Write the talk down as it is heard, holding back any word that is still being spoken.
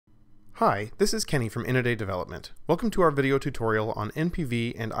Hi, this is Kenny from NPV Development. Welcome to our video tutorial on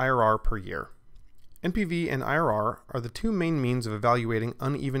NPV and IRR per year. NPV and IRR are the two main means of evaluating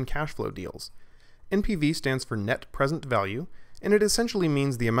uneven cash flow deals. NPV stands for net present value, and it essentially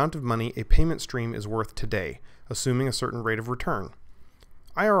means the amount of money a payment stream is worth today, assuming a certain rate of return.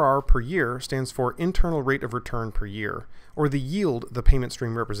 IRR per year stands for internal rate of return per year, or the yield the payment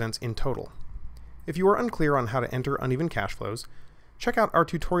stream represents in total. If you are unclear on how to enter uneven cash flows, check out our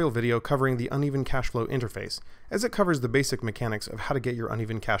tutorial video covering the uneven cash flow interface, as it covers the basic mechanics of how to get your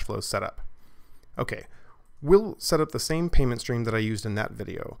uneven cash flows set up. Okay, we'll set up the same payment stream that I used in that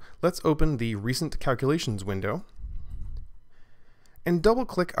video. Let's open the Recent Calculations window and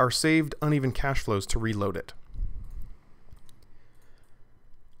double-click our saved uneven cash flows to reload it.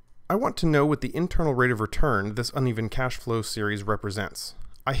 I want to know what the internal rate of return this uneven cash flow series represents.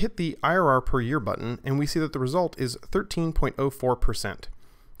 I hit the IRR per year button and we see that the result is 13.04%.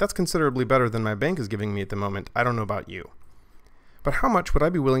 That's considerably better than my bank is giving me at the moment. I don't know about you. But how much would I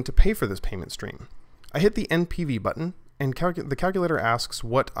be willing to pay for this payment stream? I hit the NPV button and the calculator asks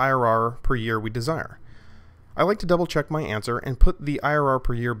what IRR per year we desire. I like to double check my answer and put the IRR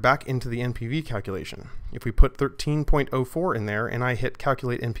per year back into the NPV calculation. If we put 13.04 in there and I hit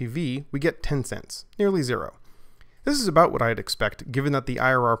calculate NPV, we get 10 cents, nearly zero. This is about what I'd expect, given that the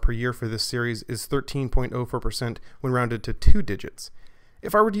IRR per year for this series is 13.04% when rounded to 2 digits.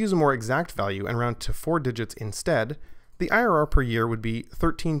 If I were to use a more exact value and round to 4 digits instead, the IRR per year would be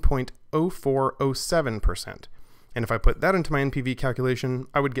 13.0407%. And if I put that into my NPV calculation,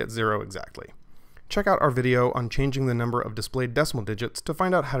 I would get zero exactly. Check out our video on changing the number of displayed decimal digits to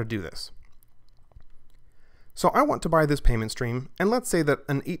find out how to do this. So I want to buy this payment stream, and let's say that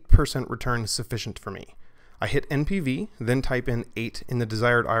an 8% return is sufficient for me. I hit NPV, then type in 8 in the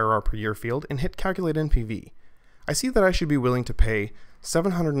desired IRR per year field and hit calculate NPV. I see that I should be willing to pay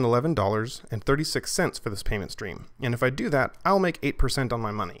 $711.36 for this payment stream, and if I do that, I'll make 8% on my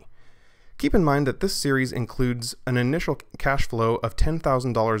money. Keep in mind that this series includes an initial cash flow of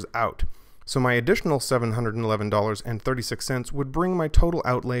 $10,000 out, so my additional $711.36 would bring my total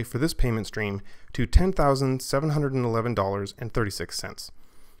outlay for this payment stream to $10,711.36.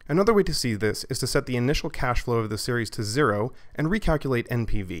 Another way to see this is to set the initial cash flow of the series to 0 and recalculate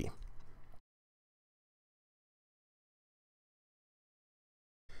NPV.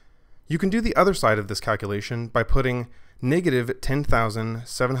 You can do the other side of this calculation by putting negative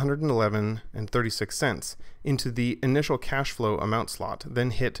 $10,711.36 into the initial cash flow amount slot, then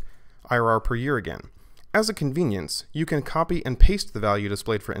hit IRR per year again. As a convenience, you can copy and paste the value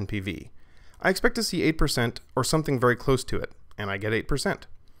displayed for NPV. I expect to see 8% or something very close to it, and I get 8%.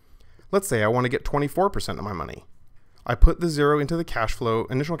 Let's say I want to get 24% of my money. I put the 0 into the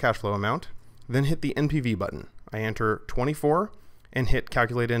initial cash flow amount, then hit the NPV button. I enter 24 and hit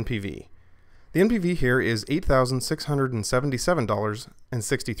calculate NPV. The NPV here is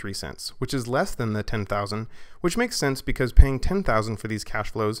 $8,677.63, which is less than the $10,000, which makes sense because paying $10,000 for these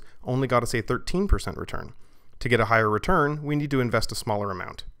cash flows only got us a 13% return. To get a higher return, we need to invest a smaller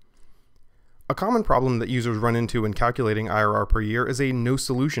amount. A common problem that users run into when calculating IRR per year is a no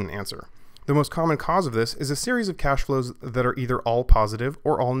solution answer. The most common cause of this is a series of cash flows that are either all positive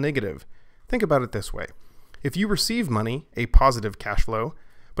or all negative. Think about it this way. If you receive money, a positive cash flow,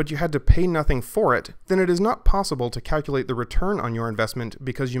 but you had to pay nothing for it, then it is not possible to calculate the return on your investment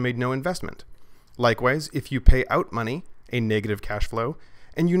because you made no investment. Likewise, if you pay out money, a negative cash flow,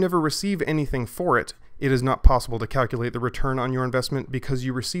 and you never receive anything for it, it is not possible to calculate the return on your investment because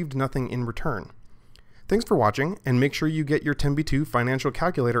you received nothing in return. Thanks for watching, and make sure you get your 10b2 Financial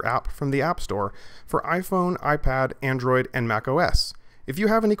Calculator app from the App Store for iPhone, iPad, Android, and macOS. If you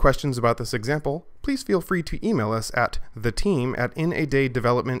have any questions about this example, please feel free to email us at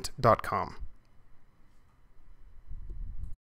theteam@nadaydevelopment.com.